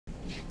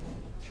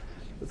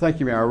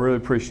Thank you, Mayor. I really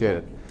appreciate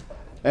it.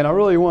 And I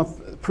really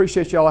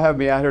appreciate y'all having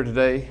me out here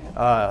today.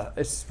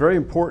 It's very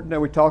important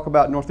that we talk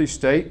about Northeast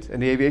State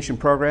and the aviation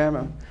program,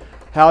 and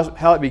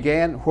how it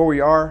began, where we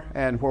are,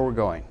 and where we're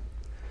going.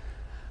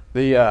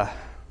 The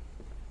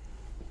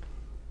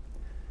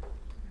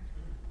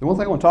one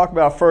thing I want to talk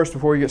about first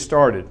before we get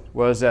started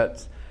was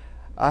that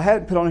I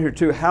had put on here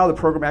too how the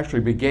program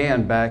actually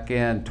began back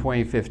in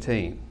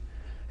 2015.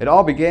 It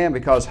all began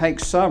because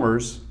Hank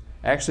Summers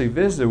actually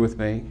visited with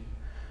me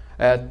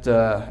at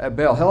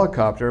Bell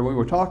Helicopter. We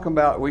were talking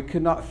about we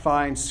could not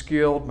find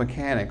skilled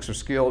mechanics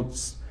or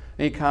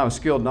any kind of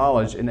skilled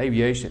knowledge in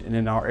aviation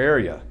in our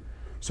area.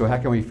 So how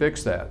can we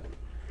fix that?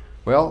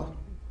 Well,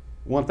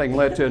 one thing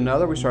led to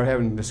another. We started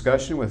having a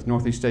discussion with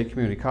Northeast State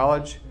Community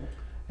College,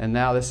 and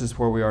now this is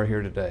where we are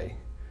here today.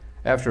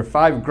 After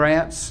 5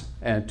 grants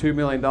and $2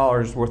 million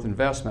worth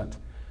investment,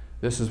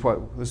 this is where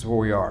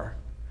we are.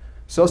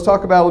 So let's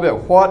talk about a little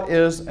bit. What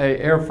is an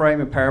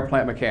airframe and power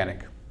plant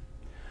mechanic?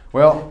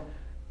 Well,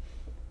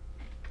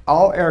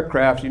 all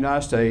aircraft in the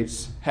United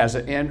States has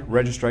an N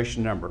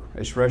registration number.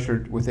 It's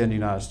registered within the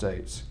United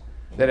States.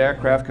 That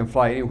aircraft can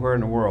fly anywhere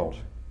in the world.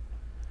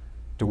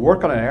 To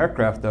work on an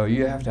aircraft, though,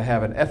 you have to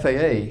have an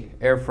FAA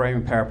airframe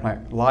and power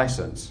plant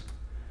license.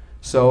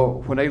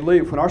 So when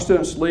our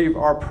students leave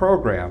our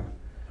program,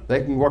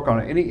 they can work on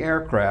any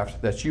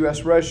aircraft that's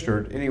U.S.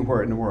 registered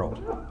anywhere in the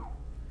world.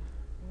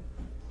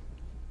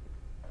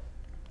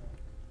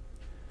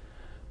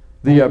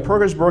 The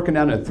program is broken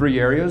down into 3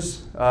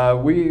 areas.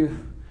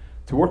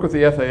 To work with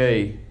the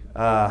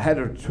FAA,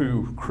 had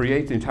to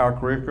create the entire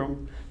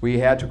curriculum. We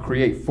had to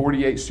create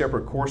 48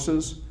 separate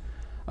courses,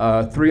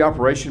 3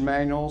 operation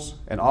manuals,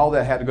 and all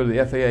that had to go to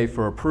the FAA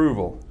for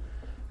approval.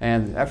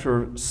 And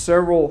after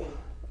several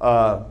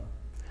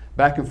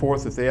back and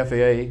forth with the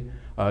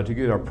FAA to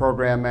get our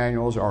program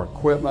manuals, our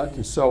equipment,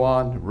 and so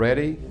on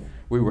ready,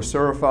 we were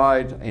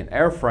certified in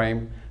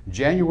airframe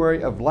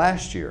January of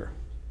last year.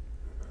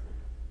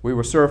 We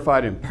were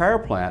certified in power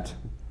plant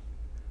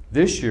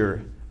this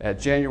year at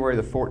January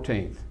the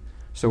 14th.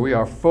 So we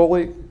are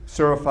fully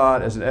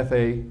certified as an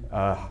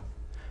FAA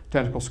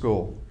technical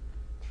school.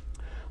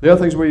 The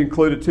other things we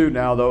included too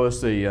now, though,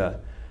 is a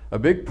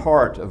big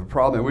part of the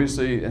problem that we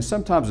see, and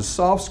sometimes the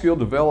soft skill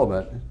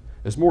development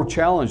is more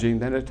challenging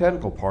than the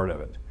technical part of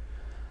it.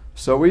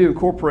 So we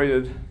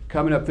incorporated,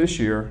 coming up this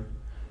year,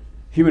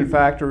 human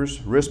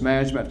factors, risk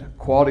management,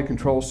 quality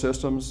control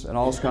systems, and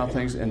all those kind of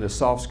things in the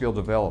soft skill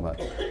development.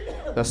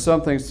 That's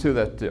some things too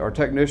that our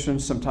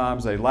technicians,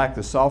 sometimes they lack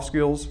the soft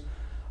skills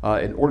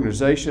in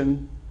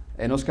organization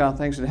and those kind of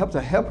things. And to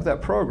help with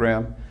that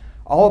program,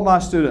 all of my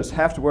students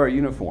have to wear a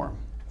uniform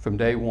from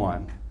day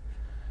 1.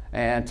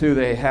 And 2,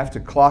 they have to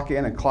clock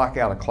in and clock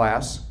out of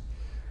class.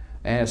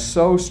 And it's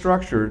so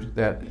structured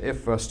that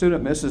if a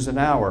student misses an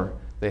hour,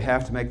 they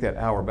have to make that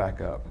hour back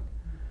up.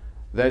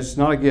 That's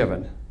not a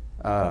given.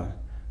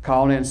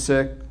 Calling in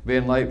sick,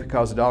 being late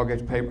because the dog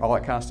gets paper, all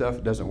that kind of stuff,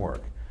 it doesn't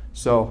work.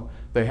 So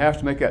they have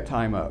to make that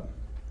time up.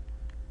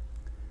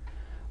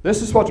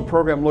 This is what the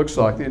program looks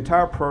like. The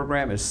entire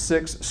program is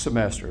 6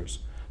 semesters.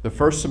 The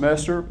first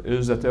semester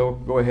is that they'll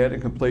go ahead and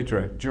complete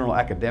their general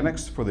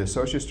academics for the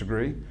associate's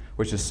degree,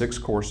 which is 6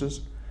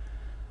 courses.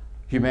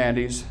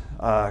 Humanities,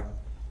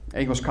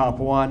 English Comp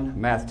 1,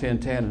 Math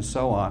 1010, and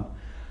so on.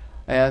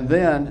 And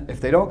then,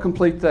 if they don't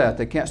complete that,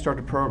 they can't start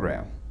the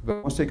program.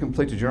 But once they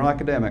complete the general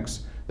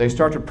academics, they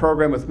start the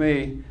program with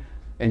me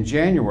in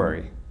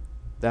January.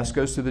 That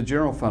goes through the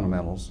general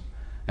fundamentals,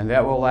 and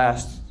that will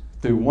last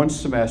through 1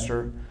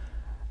 semester.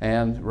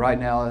 And right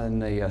now in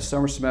the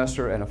summer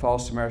semester and the fall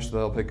semester,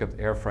 they'll pick up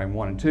the airframe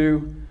 1 and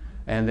 2.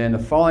 And then the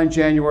following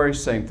January,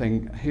 same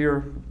thing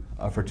here.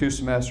 For 2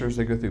 semesters,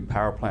 they go through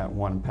power plant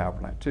 1 and power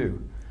plant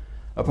 2.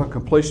 Upon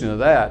completion of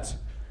that,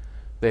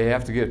 they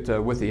have to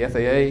get with the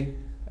FAA.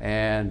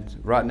 And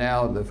right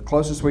now, the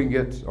closest we can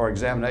get our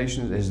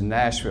examinations is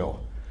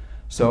Nashville.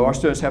 So our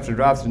students have to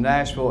drive to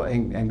Nashville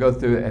and go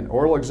through an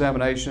oral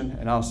examination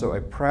and also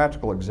a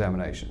practical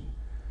examination.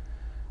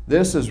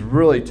 This is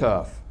really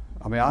tough.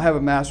 I mean, I have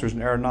a master's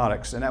in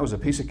aeronautics, and that was a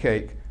piece of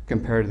cake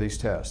compared to these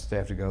tests they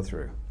have to go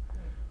through.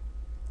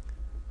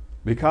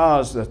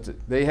 Because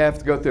they have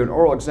to go through an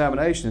oral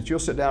examination, that you'll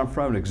sit down in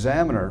front of an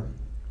examiner,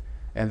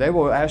 and they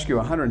will ask you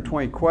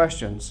 120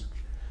 questions,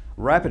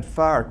 rapid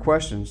fire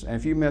questions, and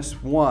if you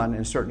miss 1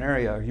 in a certain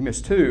area, or you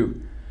miss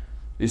 2,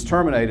 it's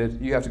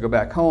terminated. You have to go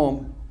back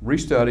home,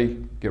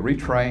 restudy, get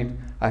retrained.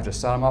 I have to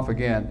sign them off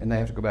again, and they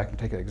have to go back and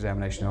take an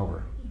examination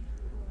over.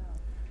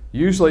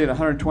 Usually in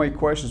 120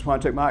 questions, when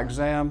I took my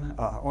exam,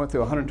 I went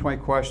through 120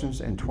 questions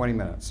in 20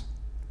 minutes.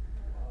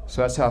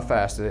 So that's how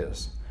fast it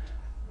is.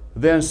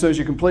 Then as soon as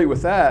you complete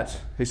with that,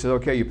 he says,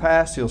 okay, you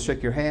passed. He'll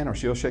shake your hand, or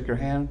she'll shake your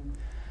hand.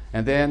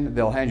 And then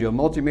they'll hand you a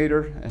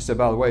multimeter and say,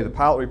 by the way, the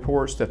pilot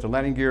reports that the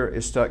landing gear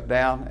is stuck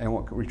down and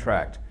won't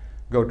retract.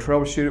 Go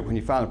troubleshoot it. When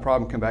you find the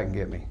problem, come back and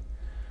get me.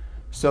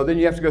 So then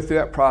you have to go through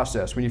that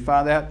process. When you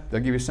find that,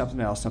 they'll give you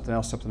something else, something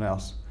else, something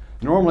else.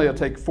 Normally it'll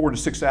take 4 to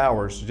 6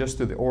 hours just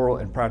through the oral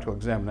and practical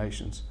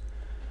examinations.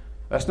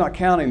 That's not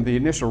counting the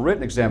initial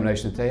written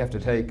examination that they have to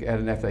take at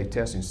an FAA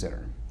testing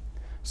center.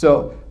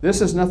 So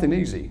this is nothing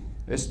easy.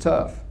 It's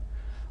tough.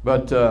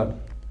 But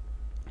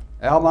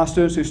all my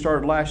students who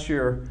started last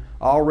year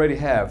already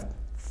have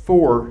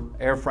 4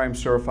 airframe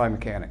certified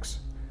mechanics.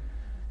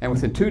 And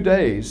within 2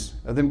 days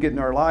of them getting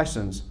their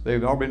license,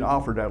 they've already been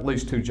offered at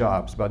least 2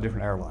 jobs by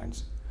different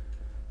airlines.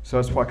 So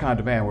that's what kind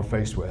of demand we're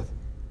faced with.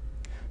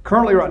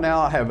 Currently right now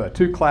I have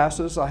 2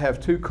 classes. I have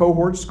 2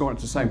 cohorts going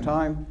at the same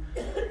time.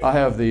 I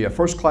have the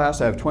first class,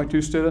 I have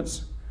 22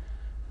 students.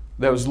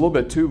 That was a little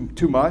bit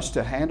too much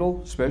to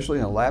handle, especially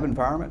in a lab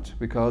environment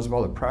because of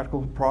all the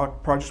practical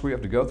projects we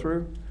have to go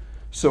through.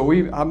 So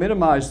I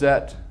minimized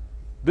that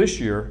this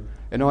year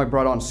and only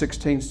brought on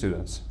 16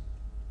 students.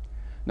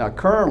 Now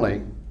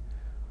currently,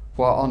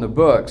 while on the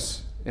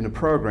books in the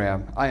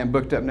program, I am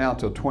booked up now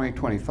until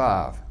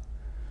 2025.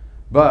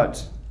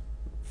 But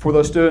for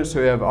those students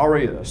who have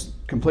already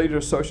completed their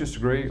associate's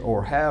degree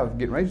or have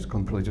getting ready to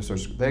complete their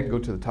associate's degree, they can go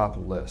to the top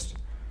of the list.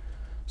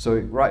 So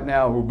right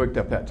now we're booked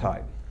up that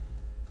tight.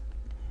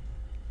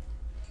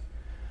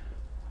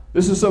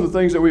 This is some of the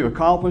things that we've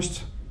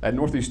accomplished at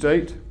Northeast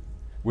State.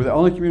 We're the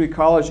only community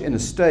college in the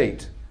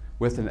state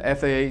with an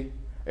FAA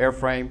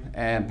airframe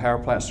and power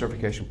plant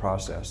certification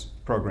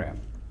program.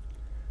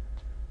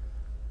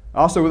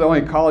 Also, we're the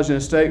only college in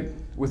the state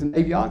with an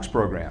avionics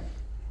program.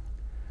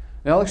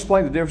 Now I'll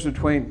explain the difference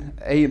between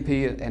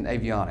A&P and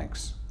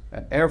avionics.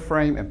 An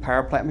airframe and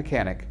power plant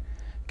mechanic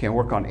can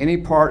work on any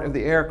part of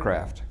the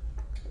aircraft,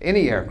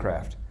 any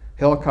aircraft,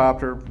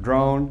 helicopter,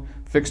 drone,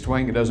 fixed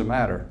wing, it doesn't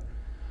matter.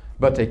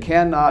 But they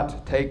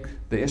cannot take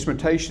the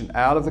instrumentation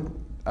out of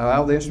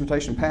the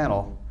instrumentation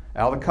panel,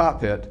 out of the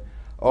cockpit,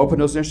 open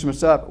those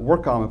instruments up,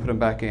 work on them, and put them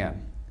back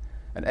in.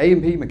 An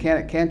A&P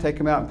mechanic can take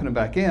them out and put them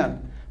back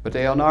in, but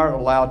they are not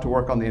allowed to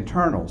work on the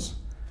internals.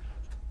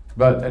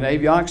 But an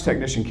avionics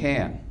technician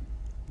can.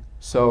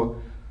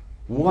 So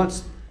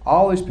once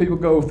all these people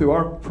go through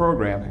our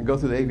program and go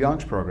through the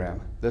avionics program,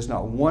 there's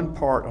not one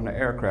part on the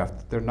aircraft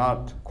that they're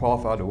not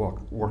qualified to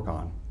work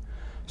on.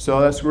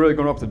 So that's really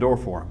going to open the door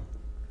for them.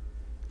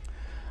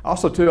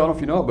 Also, too, I don't know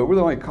if you know it, but we're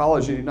the only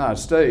college in the United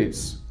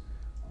States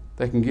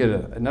that can get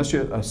an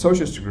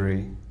associate's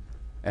degree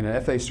and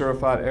an FAA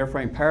certified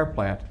airframe power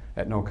plant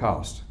at no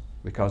cost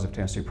because of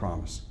Tennessee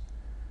Promise.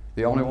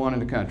 The only one in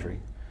the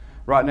country.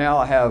 Right now,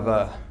 I have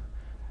an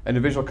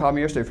individual called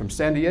me yesterday from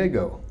San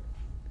Diego.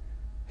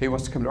 He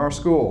wants to come to our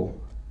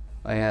school,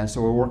 and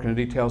so we're working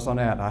the details on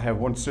that. I have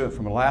one student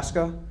from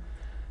Alaska,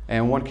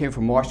 and one came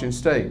from Washington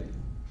State.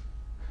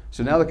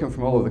 So now they come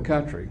from all over the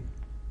country.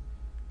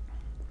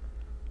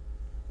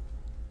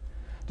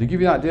 To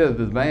give you an idea of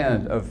the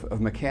demand of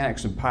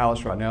mechanics and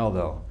pilots right now,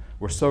 though,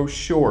 we're so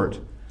short.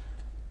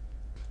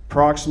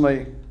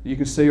 Approximately, you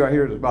can see right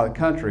here by the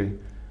country,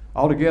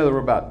 altogether we're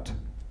about, in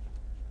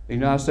the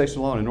United States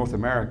alone, in North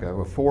America,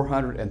 we're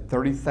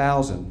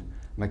 430,000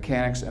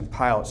 mechanics and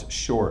pilots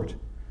short.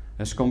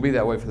 And it's going to be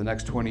that way for the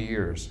next 20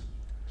 years.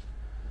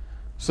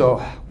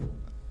 So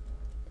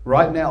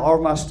right now, all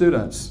of my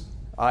students,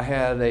 I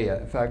had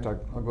in fact, I'll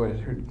go ahead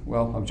here,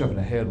 well, I'm jumping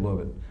ahead a little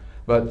bit,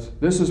 but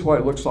this is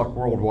what it looks like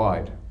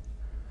worldwide.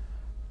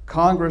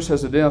 Congress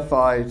has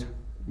identified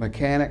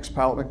mechanics,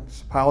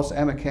 pilots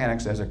and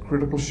mechanics as a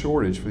critical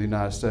shortage for the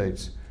United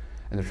States.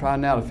 And they're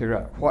trying now to figure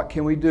out what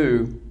can we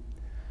do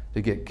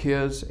to get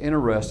kids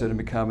interested in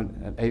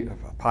becoming a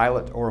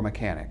pilot or a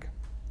mechanic.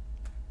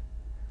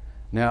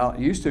 Now,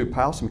 used to,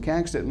 pilots and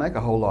mechanics didn't make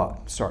a whole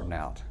lot starting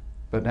out,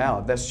 but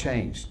now that's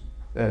changed.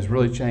 That has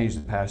really changed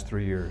in the past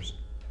 3 years.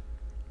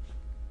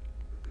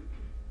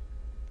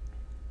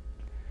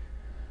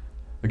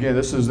 Again,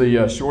 this is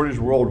the shortage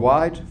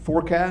worldwide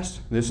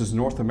forecast. This is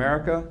North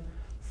America,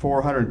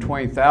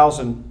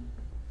 420,000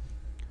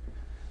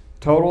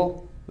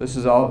 total. This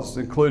is all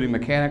including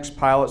mechanics,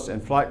 pilots,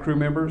 and flight crew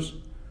members.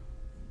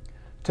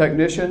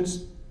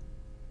 Technicians,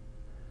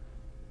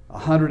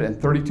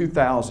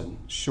 132,000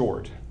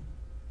 short.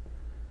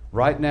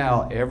 Right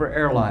now, every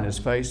airline is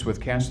faced with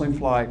canceling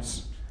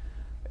flights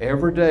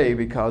every day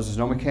because there's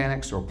no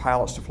mechanics or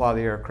pilots to fly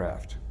the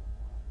aircraft.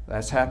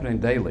 That's happening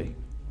daily.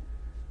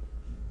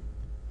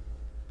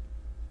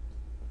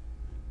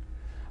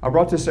 I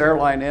brought this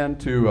airline in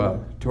to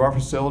our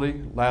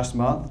facility last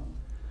month.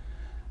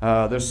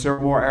 There's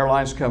several more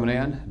airlines coming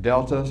in,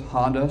 Delta,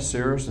 Honda,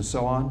 Cirrus, and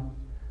so on.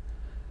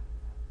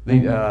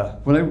 When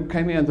they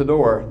came in the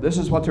door, this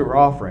is what they were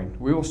offering.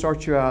 We will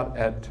start you out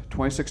at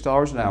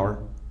 $26 an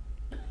hour.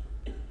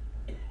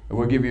 And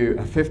we'll give you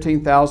a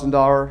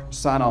 $15,000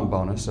 sign-on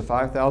bonus, a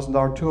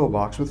 $5,000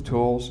 toolbox with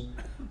tools,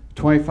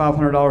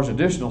 $2,500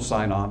 additional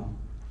sign-on,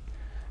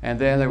 and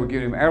then they would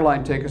give you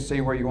airline tickets, see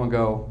where you want to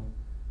go,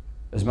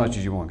 as much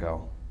as you want to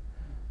go.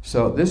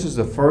 So this is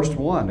the first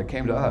one that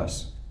came to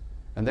us,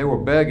 and they were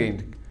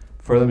begging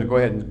for them to go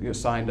ahead and get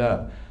signed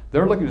up.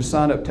 They're looking to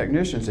sign up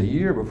technicians a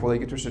year before they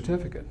get their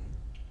certificate.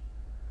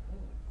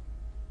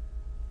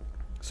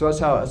 So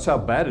that's how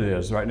bad it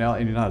is right now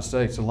in the United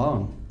States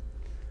alone.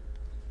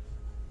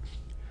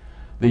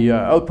 The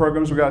other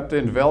programs we got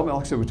in development,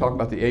 like I said, we talked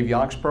about the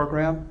avionics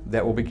program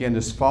that will begin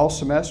this fall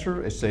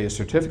semester. It's a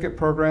certificate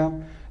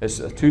program. It's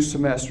 2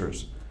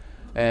 semesters.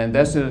 And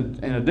that's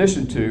in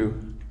addition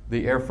to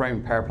the airframe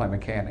and power plant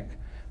mechanic.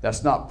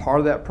 That's not part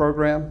of that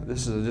program.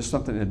 This is just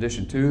something in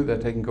addition to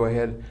that they can go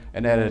ahead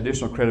and add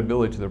additional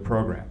credibility to their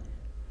program.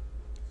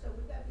 So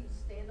would that be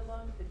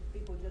standalone? Could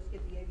people just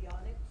get the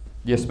avionics?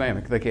 Yes,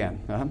 ma'am, they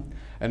can.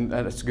 And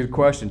that's a good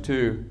question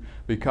too,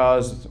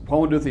 because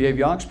when we do the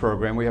avionics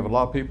program, we have a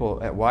lot of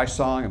people at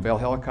Wysong and Bell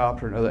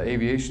Helicopter and other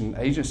aviation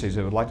agencies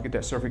that would like to get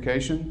that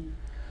certification.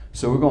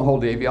 So we're going to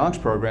hold the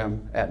avionics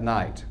program at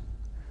night,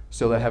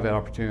 so they have that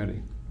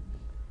opportunity.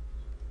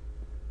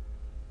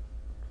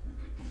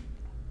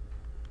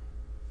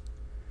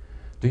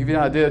 To give you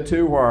an idea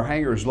too where our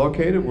hangar is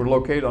located, we're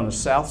located on the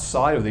south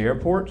side of the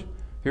airport.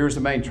 Here's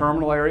the main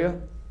terminal area.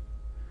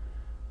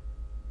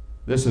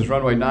 This is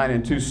runway 9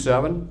 and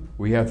 27.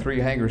 We have 3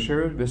 hangars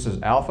here. This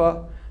is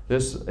Alpha.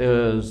 This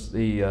is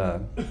the,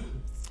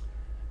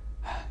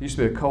 used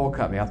to be a coal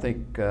company. I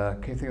think,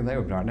 can't think of the name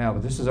of it right now,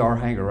 but this is our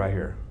hangar right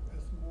here.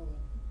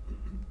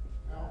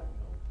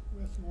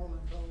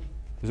 Westmoreland Coal.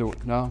 Is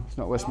it, no, it's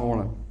not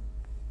Westmoreland.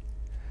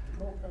 The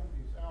coal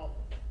company's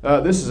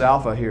Alpha. This is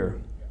Alpha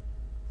here.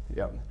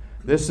 Yep.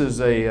 This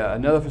is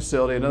another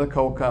facility, another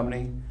coal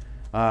company.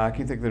 I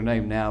can't think of their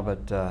name now,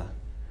 but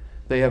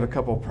they have a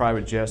couple of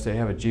private jets. They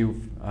have a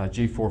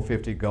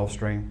G450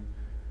 Gulfstream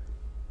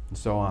and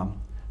so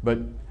on. But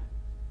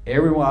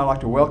everyone, I'd like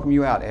to welcome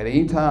you out at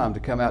any time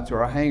to come out to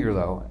our hangar,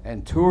 though,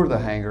 and tour the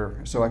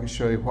hangar so I can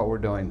show you what we're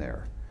doing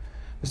there.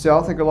 See,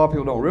 I think a lot of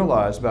people don't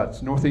realize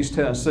about Northeast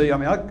Tennessee. I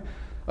mean,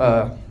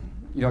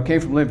 I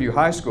came from Linview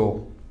High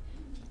School,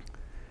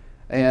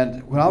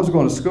 and when I was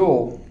going to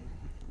school,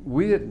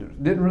 we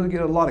didn't really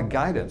get a lot of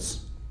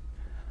guidance.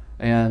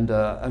 And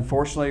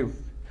unfortunately,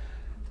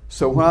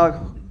 so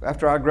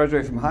after I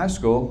graduated from high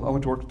school, I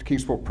went to work at the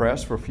Kingsport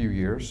Press for a few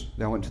years.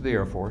 Then I went to the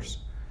Air Force.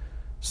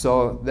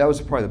 So that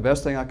was probably the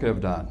best thing I could have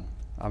done.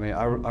 I mean,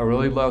 I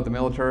really loved the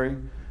military.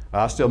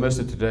 I still miss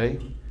it today.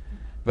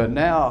 But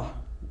now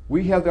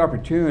we have the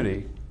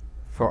opportunity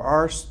for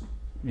our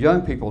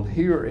young people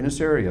here in this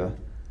area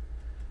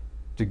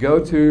to go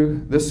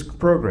to this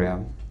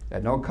program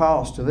at no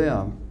cost to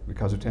them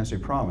because of Tennessee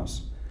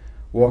Promise,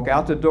 walk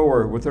out the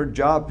door with their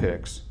job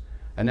picks,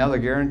 and now they're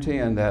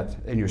guaranteeing that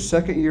in your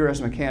second year as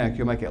a mechanic,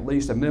 you'll make at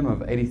least a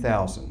minimum of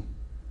 $80,000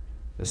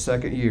 the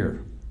second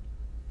year.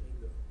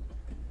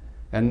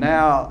 And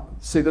now,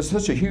 see, there's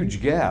such a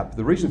huge gap.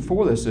 The reason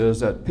for this is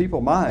that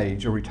people my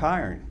age are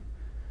retiring.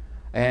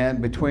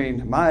 And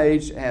between my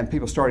age and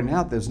people starting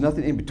out, there's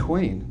nothing in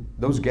between.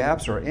 Those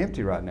gaps are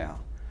empty right now.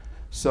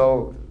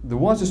 So the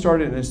ones that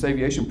started in this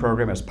aviation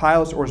program as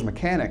pilots or as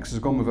mechanics is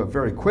going to move up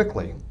very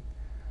quickly.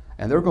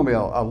 And there are going to be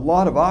a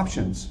lot of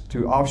options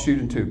to offshoot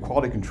into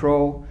quality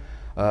control,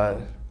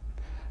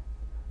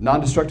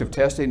 non-destructive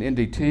testing,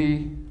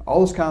 NDT, all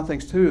those kind of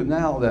things too,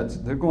 now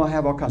that they're going to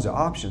have all kinds of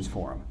options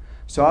for them.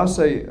 So I would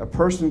say a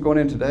person going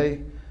in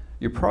today,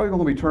 you're probably going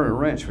to be turning a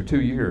wrench for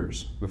 2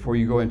 years before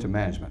you go into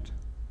management.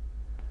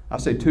 I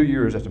say 2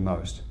 years at the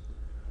most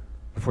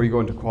before you go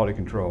into quality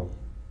control.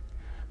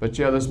 But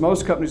yeah, there's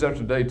most companies out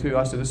there today too.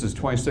 I said this is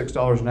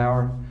 $26 an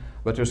hour,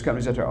 but there's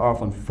companies out there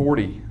offering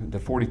 $40 to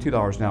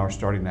 $42 an hour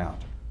starting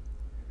out.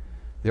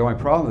 The only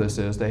problem with this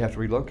is they have to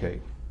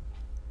relocate.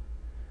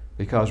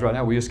 Because right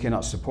now we just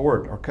cannot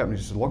support, our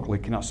companies locally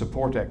cannot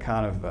support that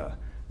kind of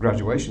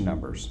graduation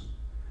numbers.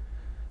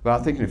 But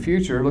I think in the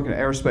future, looking at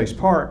Aerospace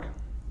Park,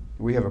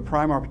 we have a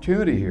prime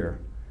opportunity here,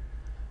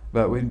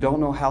 but we don't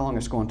know how long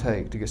it's going to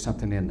take to get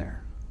something in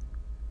there.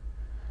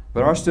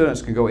 But our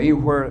students can go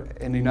anywhere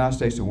in the United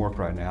States and work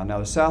right now. Now,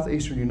 the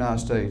southeastern United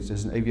States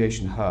is an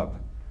aviation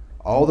hub.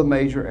 All the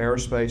major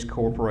aerospace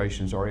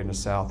corporations are in the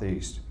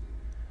southeast.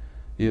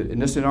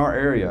 In our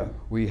area,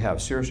 we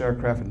have Cirrus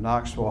Aircraft in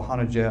Knoxville,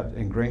 HondaJet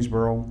in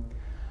Greensboro,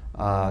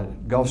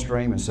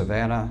 Gulfstream in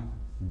Savannah,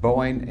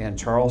 Boeing in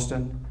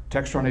Charleston,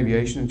 Textron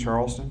Aviation in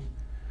Charleston,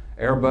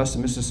 Airbus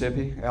in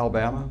Mississippi,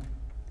 Alabama.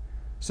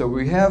 So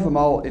we have them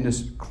all in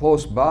this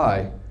close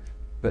by,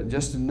 but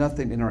just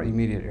nothing in our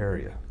immediate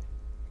area.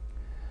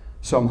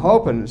 So I'm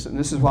hoping, and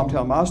this is what I'm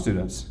telling my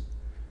students,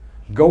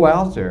 go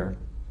out there,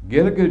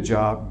 get a good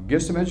job,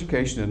 get some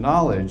education and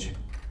knowledge,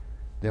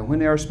 then when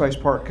the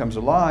Aerospace Park comes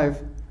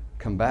alive,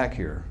 come back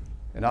here.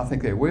 And I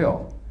think they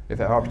will, if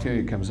that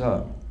opportunity comes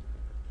up.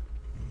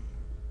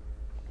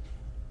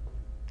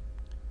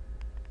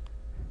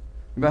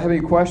 Anybody have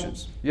any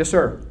questions? Yes,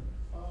 sir.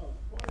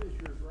 What is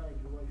your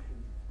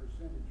graduation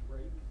percentage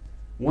rate?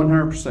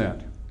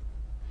 100%.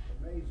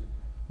 Amazing.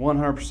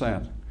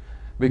 100%.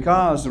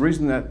 Because the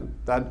reason that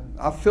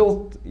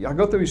I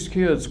go through these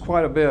kids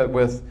quite a bit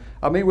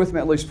I meet with them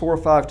at least 4 or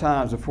 5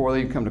 times before they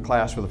even come to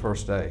class for the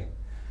first day,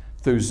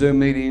 through Zoom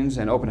meetings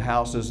and open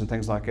houses and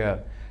things like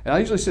that. And I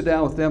usually sit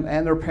down with them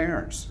and their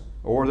parents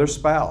or their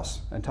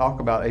spouse and talk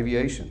about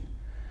aviation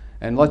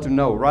and let them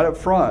know right up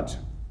front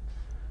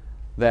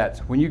that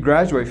when you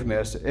graduate from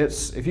this,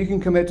 if you can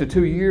commit to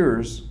 2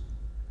 years,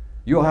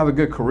 you'll have a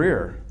good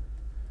career.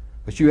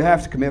 But you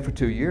have to commit for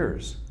 2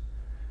 years.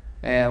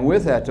 And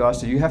with that, I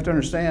said, you have to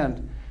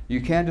understand, you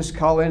can't just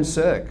call in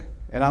sick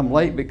and I'm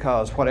late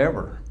because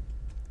whatever.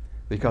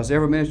 Because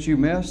every minute you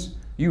miss,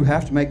 You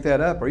have to make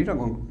that up, or you're not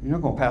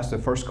going to pass the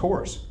first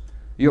course.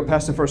 You don't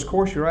pass the first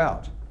course, you're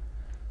out.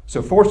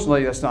 So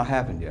fortunately, that's not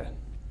happened yet.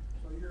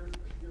 So you're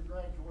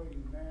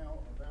graduating now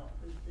about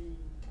 15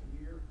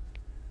 a year?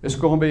 It's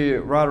going to be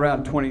right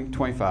around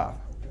 2025.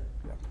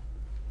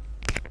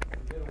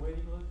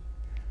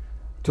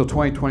 Till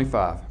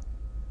 2025.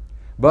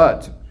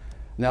 But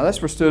now that's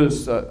for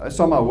students,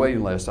 it's on my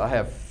waiting list. I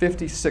have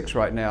 56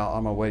 right now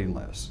on my waiting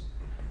list.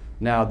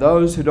 Now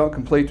those who don't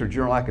complete their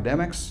general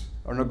academics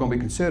are not going to be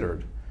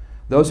considered.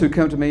 Those who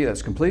come to me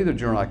that's completed their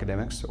general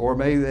academics, or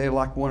maybe they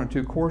like 1 or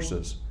 2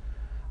 courses,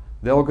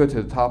 they'll go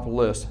to the top of the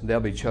list, they'll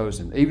be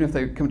chosen. Even if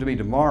they come to me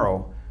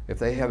tomorrow, if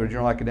they have their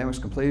general academics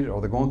completed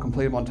or they're going to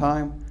complete them on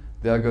time,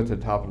 they'll go to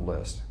the top of the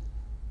list.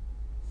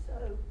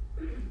 So,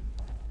 do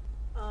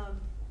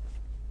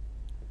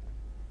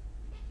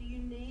you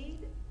need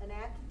an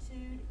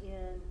aptitude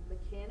in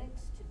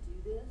mechanics to do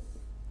this?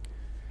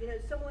 You know,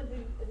 someone who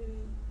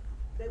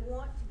they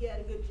want to get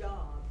a good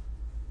job,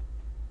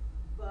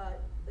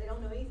 but they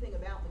don't know anything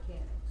about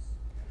mechanics.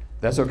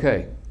 That's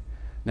okay.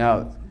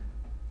 Now,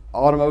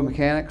 automotive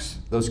mechanics,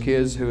 those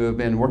kids who have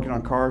been working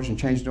on cars and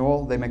changing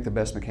oil, they make the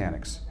best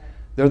mechanics.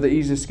 They're the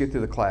easiest to get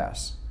through the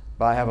class.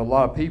 But I have a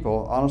lot of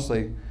people,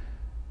 honestly,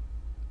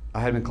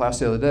 I had in class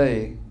the other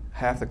day,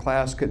 half the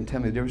class couldn't tell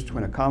me the difference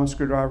between a common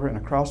screwdriver and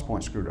a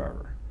cross-point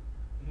screwdriver.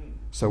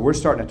 So we're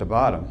starting at the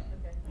bottom.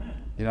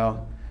 You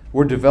know,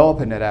 we're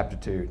developing that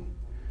aptitude.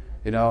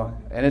 You know,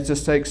 and it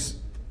just takes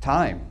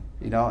time.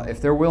 You know, if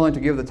they're willing to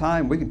give the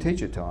time, we can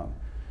teach it to them.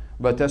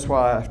 But that's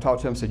why I've talked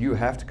to them and said, you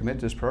have to commit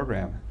to this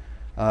program.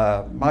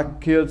 My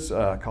kids,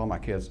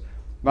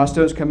 my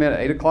students come in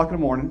at 8 o'clock in the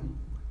morning.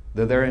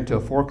 They're there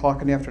until 4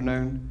 o'clock in the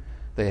afternoon.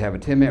 They have a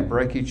 10-minute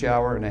break each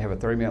hour, and they have a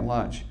 30-minute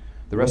lunch.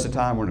 The rest of the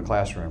time, we're in the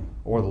classroom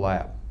or the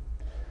lab.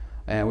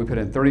 And we put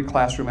in 30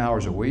 classroom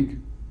hours a week.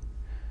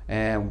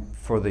 And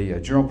for the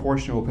general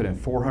portion, we'll put in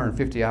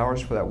 450 hours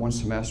for that one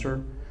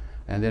semester.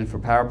 And then for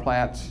power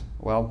plants,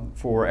 well,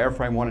 for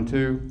airframe 1 and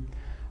 2,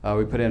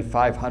 we put in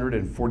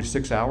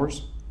 546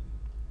 hours.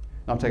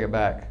 I'll take it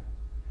back.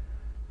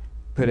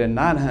 Put in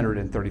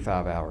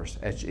 935 hours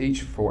at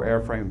each for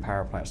airframe and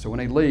power plants. So when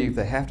they leave,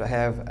 they have to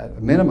have a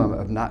minimum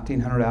of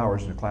 1,900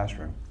 hours in the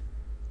classroom.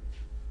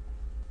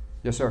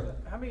 Yes, sir?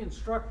 How many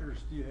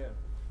instructors do you have?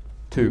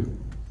 2.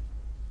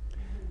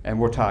 And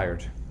we're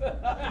tired.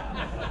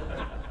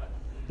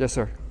 Yes,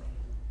 sir?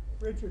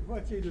 Richard,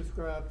 what you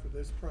described for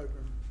this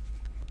program,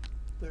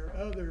 there are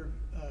other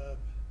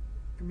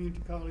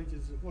community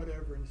colleges or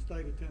whatever in the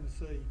state of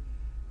Tennessee.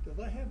 Do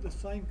they have the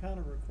same kind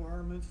of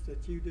requirements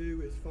that you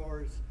do as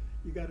far as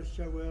you got to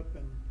show up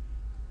and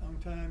on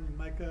time and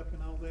make up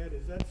and all that?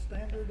 Is that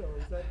standard, or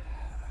is that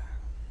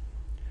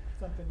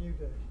something you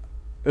do?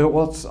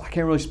 Well, I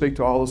can't really speak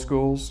to all the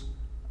schools.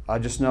 I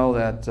just know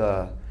that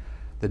the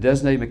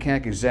designated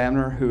mechanic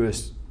examiner who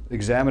has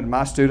examined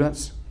my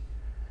students,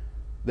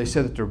 they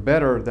said that they're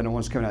better than the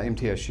ones coming out of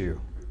MTSU.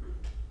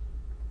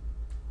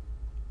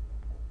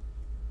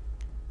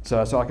 So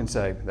that's all I can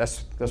say.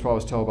 That's what I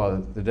was told by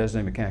the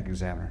designated mechanic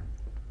examiner.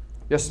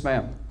 Yes,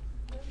 ma'am.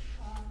 Do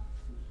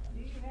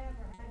you have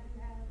or have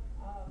you had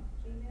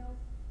females?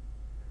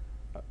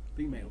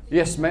 Females.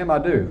 Yes, ma'am, I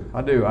do.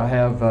 I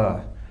have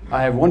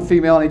 1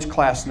 female in each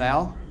class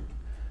now,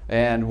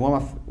 and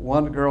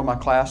one girl in my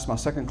class, my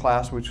second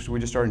class, which we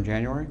just started in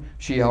January,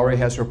 she already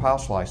has her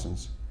pilot's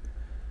license.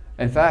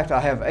 In fact,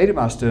 I have 8 of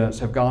my students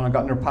have gone and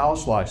gotten their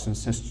pilot's license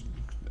since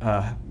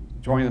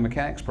joining the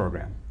mechanics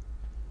program.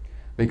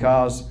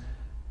 Because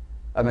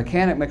a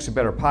mechanic makes a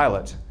better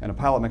pilot, and a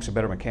pilot makes a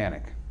better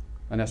mechanic.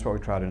 And that's what we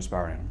try to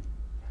inspire in them.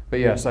 But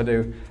yes, I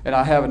do. And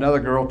I have another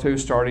girl, too,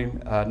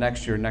 starting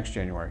next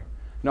January.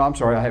 No, I'm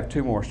sorry, I have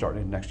 2 more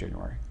starting next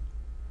January.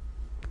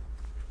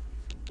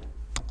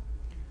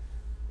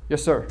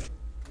 Yes, sir? Have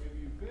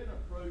you been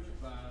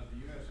approached by the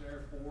U.S.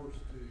 Air Force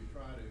to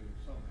try to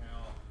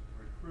somehow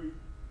recruit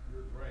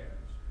your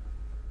grads?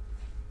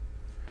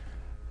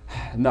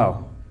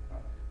 No.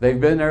 They've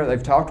been there,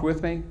 they've talked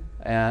with me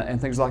and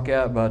things like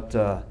that, but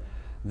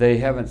they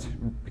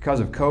haven't,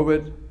 because of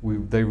COVID,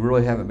 they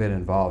really haven't been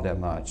involved that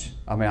much.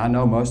 I mean, I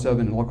know most of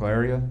them in the local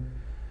area,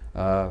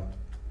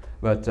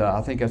 but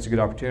I think that's a good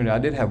opportunity. I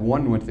did have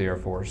one who went to the Air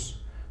Force,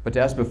 but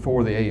that's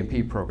before the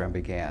A&P program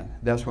began.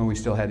 That's when we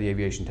still had the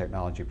Aviation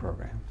Technology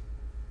program.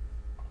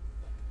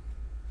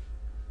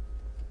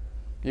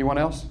 Anyone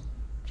else?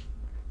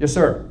 Yes,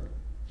 sir.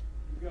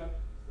 You've got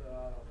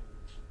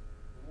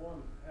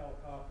one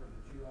helicopter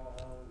that you all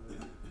own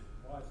that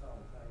flies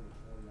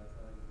simultaneously, I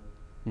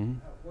think. Mm-hmm.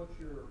 What's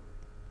your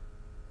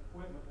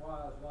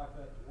equipment-wise like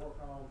that to work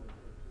on, to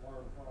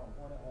learn from?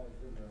 What all is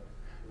in there?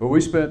 Well,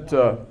 we spent,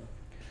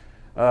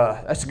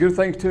 that's a good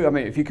thing too. I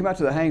mean, if you come out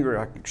to the hangar,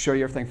 I can show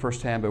you everything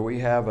firsthand, but we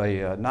have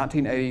a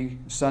 1980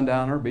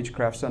 Sundowner,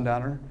 Beechcraft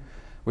Sundowner.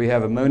 We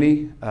have a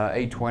Mooney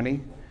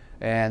A-20,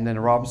 and then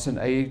a Robinson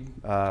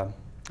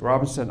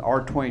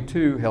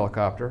R-22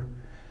 helicopter.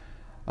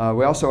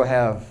 We also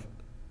have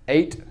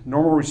 8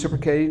 normal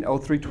reciprocating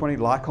O320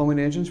 Lycoming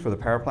engines for the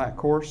power plant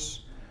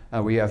course.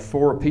 We have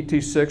 4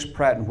 PT6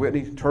 Pratt &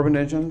 Whitney turbine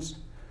engines.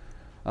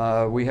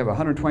 We have a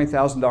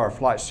 $120,000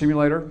 flight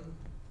simulator.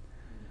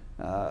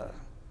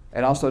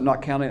 And also,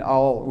 not counting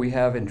all we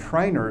have in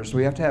trainers,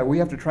 we have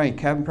to train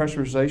cabin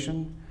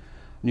pressurization,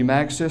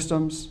 pneumatic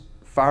systems,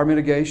 fire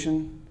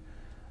mitigation,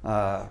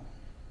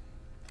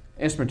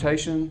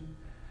 instrumentation,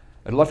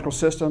 electrical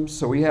systems.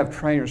 So we have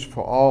trainers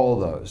for all of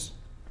those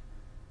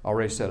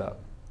already set up.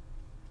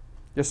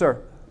 Yes,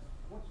 sir.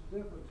 What's the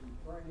difference in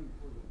training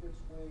for the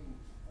fixed wing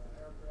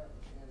aircraft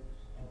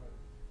mechanics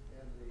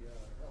and the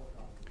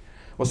helicopter?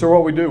 Well, sir,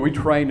 what we do, we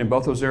train in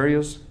both those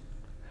areas.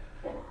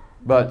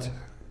 But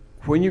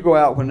when you go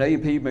out, when an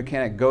A&P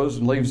mechanic goes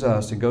and leaves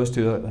us and goes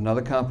to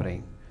another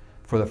company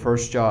for the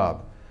first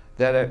job,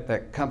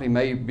 that company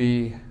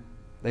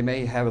they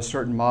may have a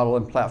certain model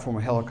and platform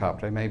of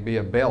helicopter. It may be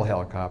a Bell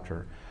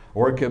helicopter,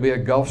 or it could be a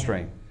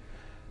Gulfstream.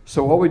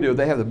 So what we do,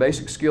 they have the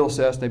basic skill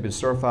sets. They've been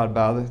certified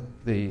by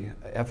the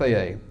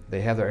FAA.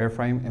 They have their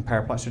airframe and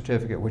power plant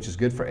certificate, which is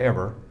good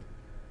forever.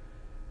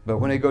 But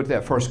when they go to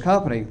that first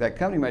company, that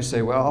company may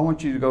say, well, I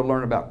want you to go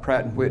learn about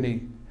Pratt &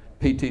 Whitney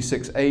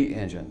PT6A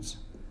engines.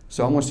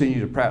 So I'm going to send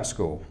you to Pratt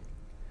School.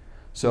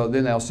 So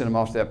then they'll send them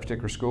off to that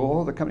particular school.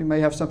 Or the company may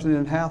have something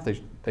in-house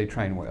they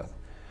train with.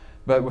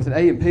 But with an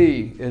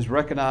A&P, is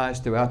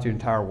recognized throughout the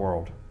entire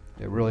world.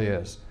 It really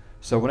is.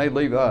 So when they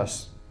leave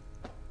us,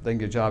 they can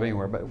get a job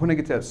anywhere. But when they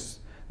get to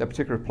that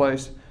particular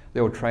place,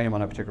 they will train them on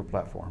that particular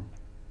platform.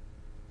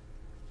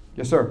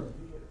 Yes, sir?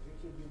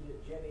 You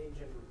get jet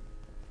engine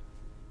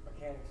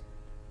mechanics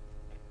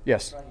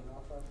Yes, training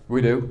also?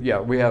 we do. Yeah,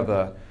 we have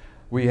the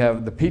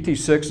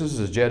PT6s is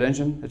a jet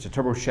engine. It's a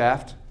turbo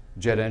shaft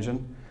jet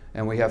engine.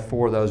 And we have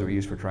 4 of those we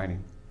use for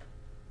training.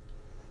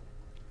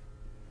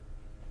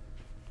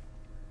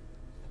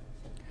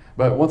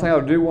 But one thing I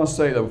do want to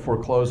say, though,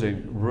 before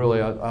closing, really,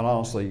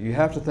 honestly, you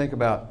have to think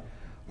about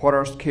what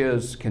our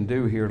kids can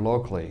do here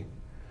locally.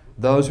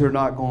 Those who are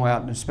not going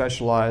out and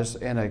specialize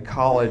in a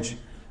college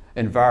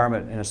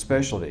environment and a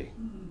specialty.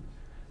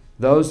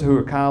 Those who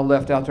are kind of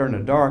left out there in the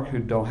dark who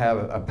don't have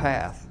a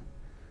path.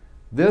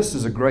 This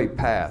is a great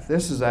path.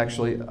 This is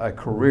actually a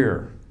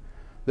career.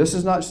 This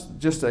is not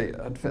just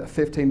a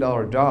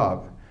 $15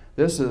 job.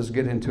 This is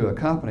getting into a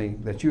company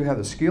that you have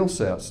the skill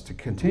sets to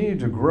continue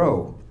to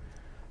grow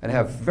and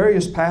have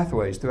various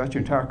pathways throughout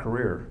your entire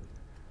career.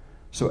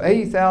 So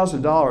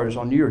 $80,000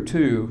 on year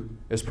 2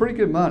 is pretty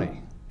good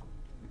money.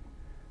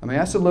 I mean,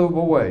 that's a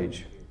livable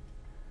wage.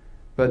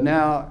 But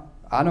now,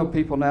 I know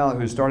people now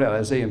who start out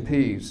as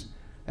A&Ps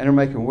and are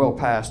making well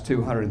past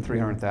 $200,000 and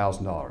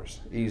 $300,000,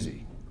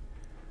 easy.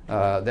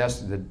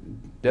 That's the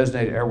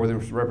designated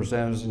airworthiness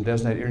representatives and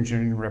designated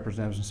engineering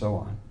representatives and so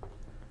on.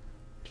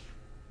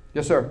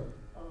 Yes, sir?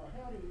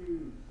 How do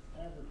you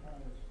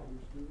advertise for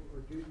this school, or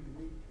do you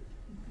need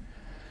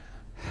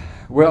to?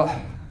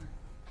 Well,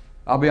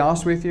 I'll be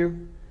honest with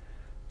you.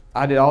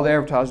 I did all the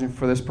advertising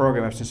for this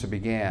program ever since it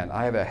began.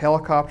 I have a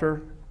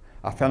helicopter.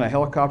 I found a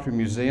helicopter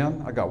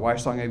museum. I got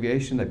Whitesong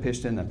Aviation. They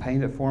pitched in and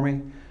painted it for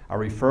me. I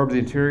refurbed the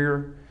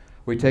interior.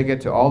 We take it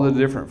to all the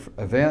different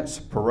events,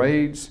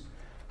 parades,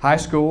 high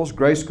schools,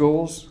 grade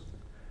schools.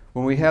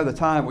 When we have the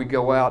time, we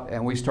go out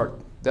and we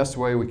start. That's the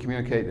way we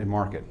communicate and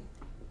market.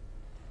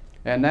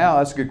 And now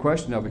that's a good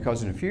question, though,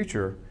 because in the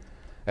future,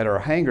 at our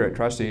hangar at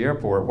Tri-City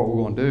Airport, what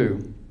we're going to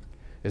do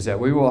is that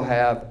we will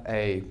have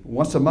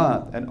once a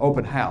month an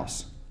open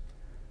house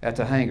at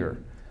the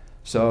hangar.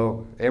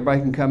 So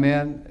everybody can come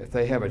in if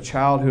they have a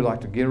child who'd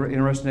like to get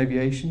interested in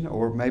aviation,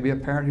 or maybe a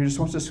parent who just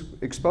wants to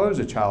expose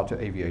a child to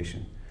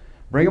aviation.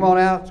 Bring them on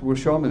out. We'll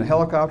show them in the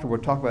helicopter. We'll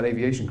talk about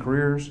aviation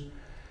careers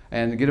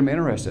and get them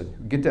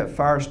interested. Get that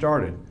fire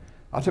started.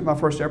 I took my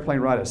first airplane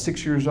ride at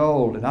 6 years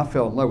old, and I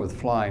fell in love with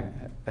flying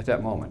at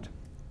that moment.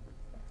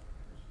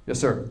 Yes,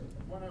 sir.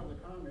 One other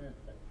comment.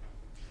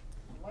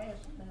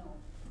 Last count,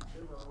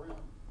 there were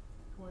around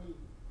 20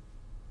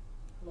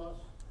 plus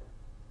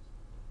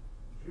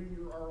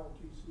junior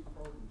ROTC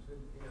programs in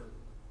the area.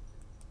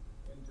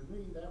 And to me,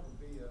 that would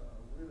be a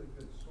really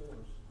good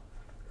source.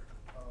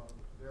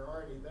 They're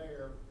already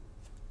there,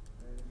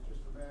 and it's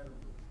just a matter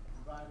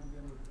of providing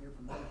them with the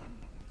information.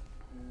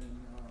 And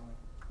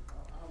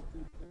I would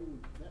think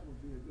that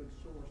would be a good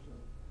source of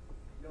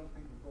young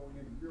people going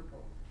into your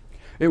program.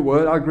 It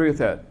would. I agree with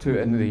that, too.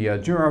 And the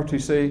junior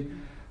ROTC,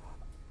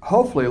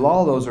 hopefully a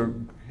lot of those are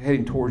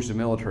heading towards the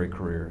military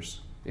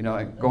careers. You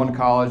know, going to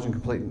college and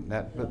completing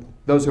that. But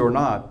those who are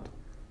not,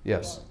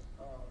 yes.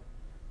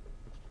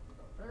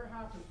 A very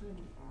high percentage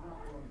are not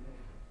going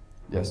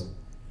to. Yes.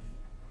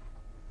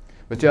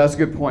 But yeah, that's a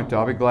good point, though.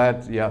 I'll be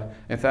glad. Yeah.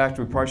 In fact,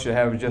 we probably should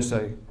have just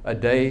a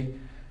day,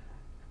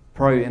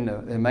 probably in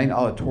the main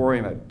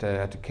auditorium at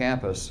the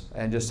campus,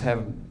 and just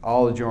have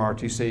all the junior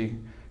ROTC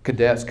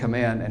cadets come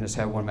in and just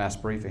have one mass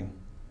briefing.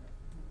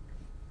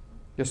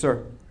 Yes,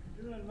 sir.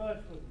 Doing much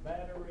with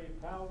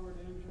battery-powered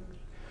engines?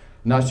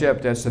 Not yet,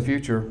 but that's the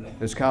future.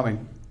 It's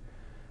coming.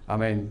 I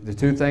mean, the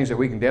 2 things that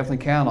we can definitely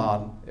count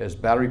on is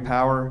battery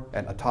power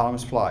and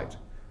autonomous flight.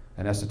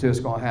 And that's the 2 that's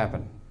going to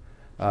happen.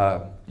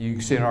 You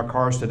can see in our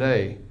cars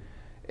today,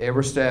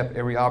 every step,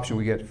 every option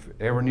we get,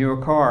 every newer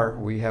car,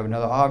 we have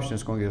another option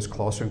that's going to get us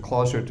closer and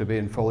closer to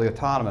being fully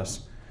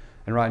autonomous.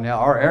 And right now,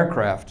 our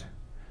aircraft,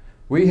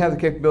 we have the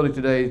capability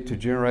today to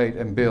generate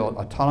and build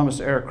autonomous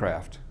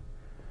aircraft,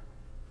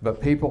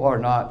 but people are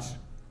not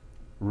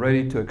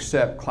ready to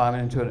accept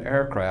climbing into an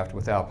aircraft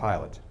without a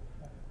pilot.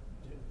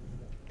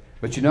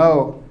 But you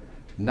know,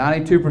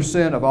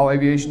 92% of all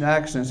aviation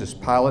accidents is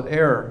pilot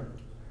error.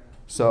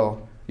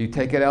 So you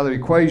take it out of the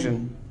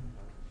equation,